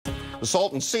The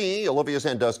Salton Sea, Olivia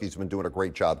Sandusky's been doing a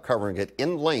great job covering it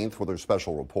in length with her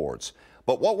special reports.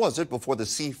 But what was it before the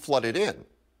sea flooded in?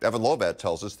 Evan Lovat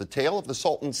tells us the tale of the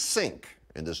Salton sink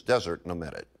in this desert in a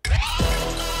minute.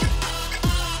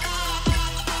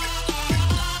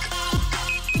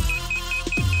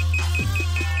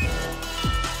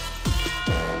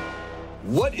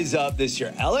 What is up this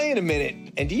year? LA in a minute.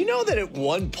 And do you know that at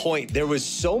one point there was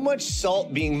so much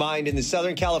salt being mined in the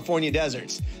Southern California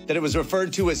deserts that it was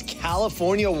referred to as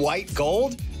California white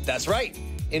gold? That's right.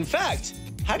 In fact,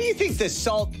 how do you think the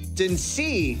Salton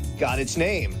Sea got its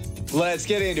name? Let's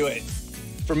get into it.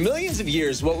 For millions of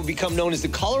years, what would become known as the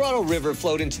Colorado River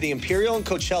flowed into the Imperial and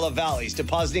Coachella valleys,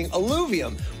 depositing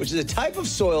alluvium, which is a type of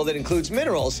soil that includes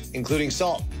minerals, including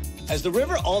salt. As the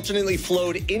river alternately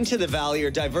flowed into the valley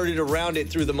or diverted around it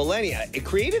through the millennia, it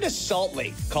created a salt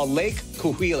lake called Lake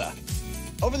Coachella.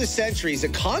 Over the centuries, a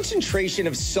concentration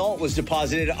of salt was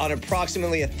deposited on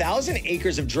approximately 1,000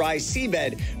 acres of dry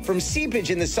seabed from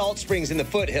seepage in the salt springs in the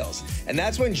foothills. And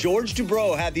that's when George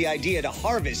Dubrow had the idea to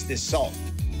harvest this salt.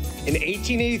 In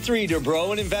 1883,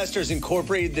 Dubrow and investors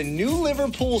incorporated the new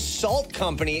Liverpool Salt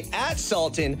Company at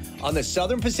Salton on the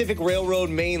Southern Pacific Railroad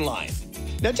main line.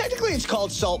 Now, technically, it's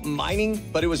called salt mining,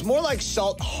 but it was more like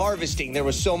salt harvesting. There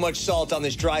was so much salt on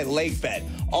this dry lake bed.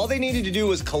 All they needed to do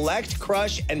was collect,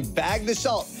 crush, and bag the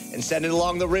salt and send it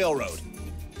along the railroad.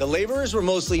 The laborers were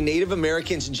mostly Native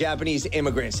Americans and Japanese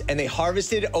immigrants, and they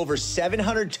harvested over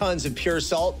 700 tons of pure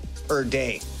salt per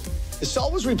day. The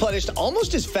salt was replenished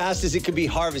almost as fast as it could be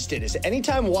harvested, as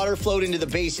anytime water flowed into the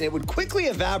basin, it would quickly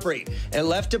evaporate and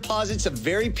left deposits of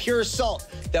very pure salt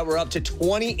that were up to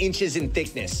 20 inches in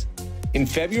thickness. In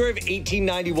February of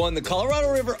 1891, the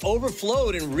Colorado River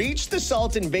overflowed and reached the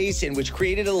Salton Basin, which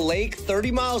created a lake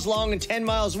 30 miles long and 10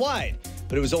 miles wide.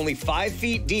 But it was only 5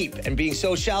 feet deep, and being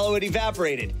so shallow, it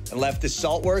evaporated and left the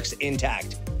salt works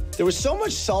intact. There was so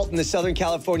much salt in the Southern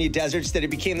California deserts that it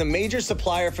became the major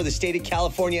supplier for the state of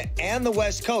California and the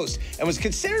West Coast, and was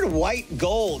considered white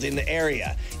gold in the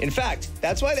area. In fact,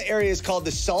 that's why the area is called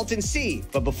the Salton Sea,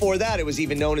 but before that, it was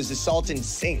even known as the Salton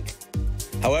Sink.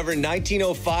 However, in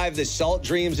 1905, the salt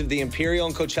dreams of the Imperial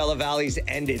and Coachella valleys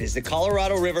ended as the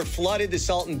Colorado River flooded the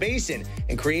Salton Basin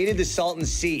and created the Salton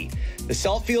Sea. The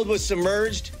salt field was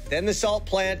submerged, then the salt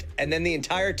plant, and then the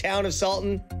entire town of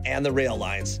Salton and the rail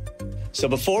lines. So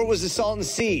before it was the Salton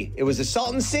Sea, it was the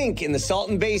Salton Sink in the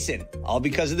Salton Basin, all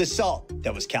because of the salt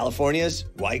that was California's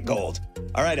white gold.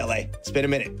 All right, LA, it's been a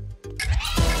minute.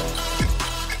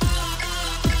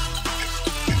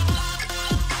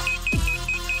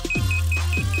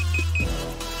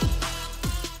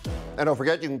 And don't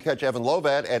forget, you can catch Evan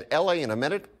Lovat at LA in a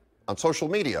minute on social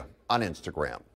media on Instagram.